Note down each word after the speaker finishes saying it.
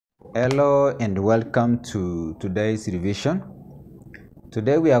Hello and welcome to today's revision.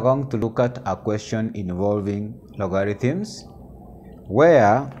 Today we are going to look at a question involving logarithms,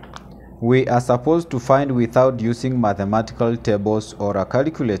 where we are supposed to find, without using mathematical tables or a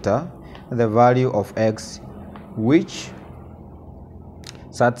calculator, the value of x which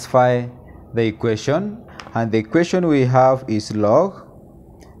satisfy the equation. And the equation we have is log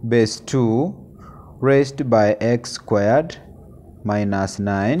base 2 raised by x squared minus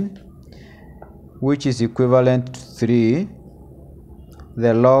 9, which is equivalent to 3,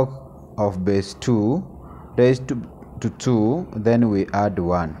 the log of base 2 raised to 2, then we add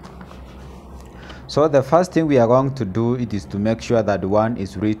 1. So the first thing we are going to do, it is to make sure that 1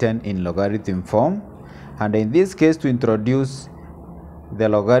 is written in logarithm form. And in this case, to introduce the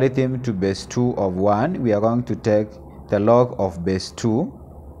logarithm to base 2 of 1, we are going to take the log of base 2,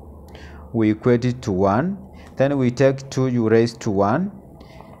 we equate it to 1, then we take 2 you raise to 1,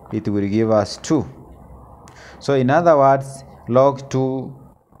 it will give us 2. So in other words, log to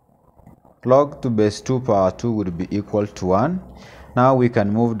base 2 power 2 would be equal to 1. Now we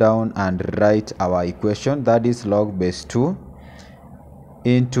can move down and write our equation, that is log base 2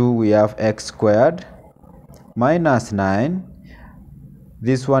 into, we have x squared minus 9.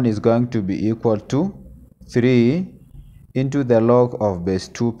 This one is going to be equal to 3 into the log of base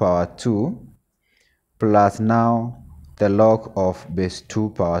 2 power 2 plus now the log of base 2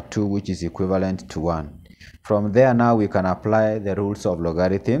 power 2, which is equivalent to 1. From there now we can apply the rules of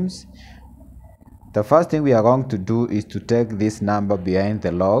logarithms. The first thing we are going to do is to take this number behind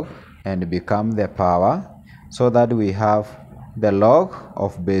the log and become the power, so that we have the log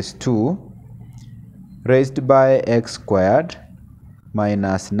of base 2 raised by x squared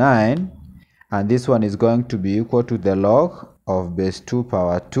minus 9, and this one is going to be equal to the log of base 2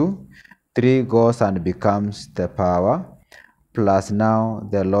 power 2. 3 goes and becomes the power, plus now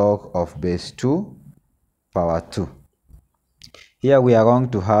the log of base 2 power 2. Here we are going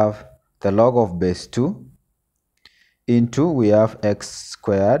to have the log of base 2 into, we have x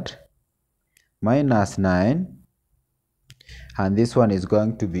squared minus 9, and this one is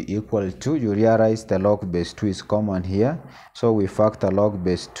going to be equal to, you realize the log base 2 is common here, so we factor log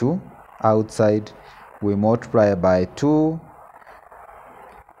base 2 outside, we multiply by 2.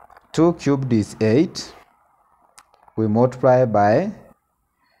 2 cubed is 8, we multiply by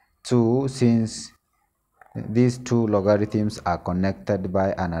 2, since these two logarithms are connected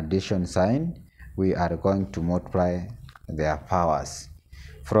by an addition sign, we are going to multiply their powers.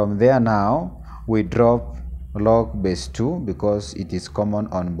 From there now we drop log base 2 because it is common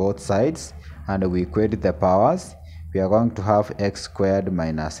on both sides, and we equate the powers. We are going to have x squared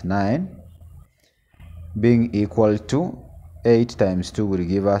minus 9 being equal to 8 times 2 will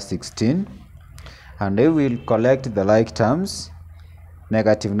give us 16, and we will collect the like terms.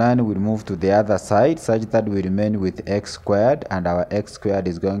 Negative 9 will move to the other side such that we remain with x squared, and our x squared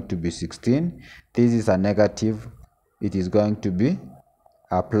is going to be 16. This is a negative, it is going to be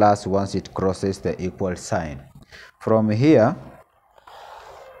a plus once it crosses the equal sign. From here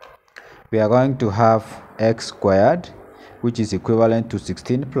we are going to have x squared, which is equivalent to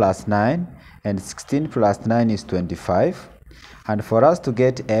 16 plus 9, and 16 plus 9 is 25. And for us to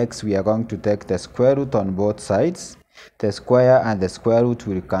get x, we are going to take the square root on both sides. The square and the square root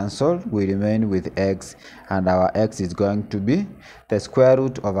will cancel, we remain with x, and our x is going to be, the square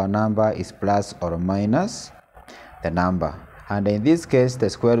root of a number is plus or minus the number, and in this case the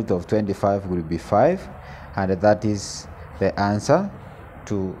square root of 25 will be 5, and that is the answer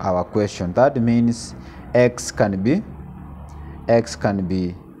to our question. That means x can be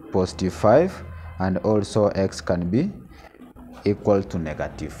positive 5, and also x can be equal to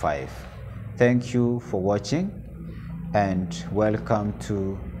negative 5. Thank you for watching and welcome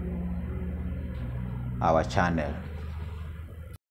to our channel.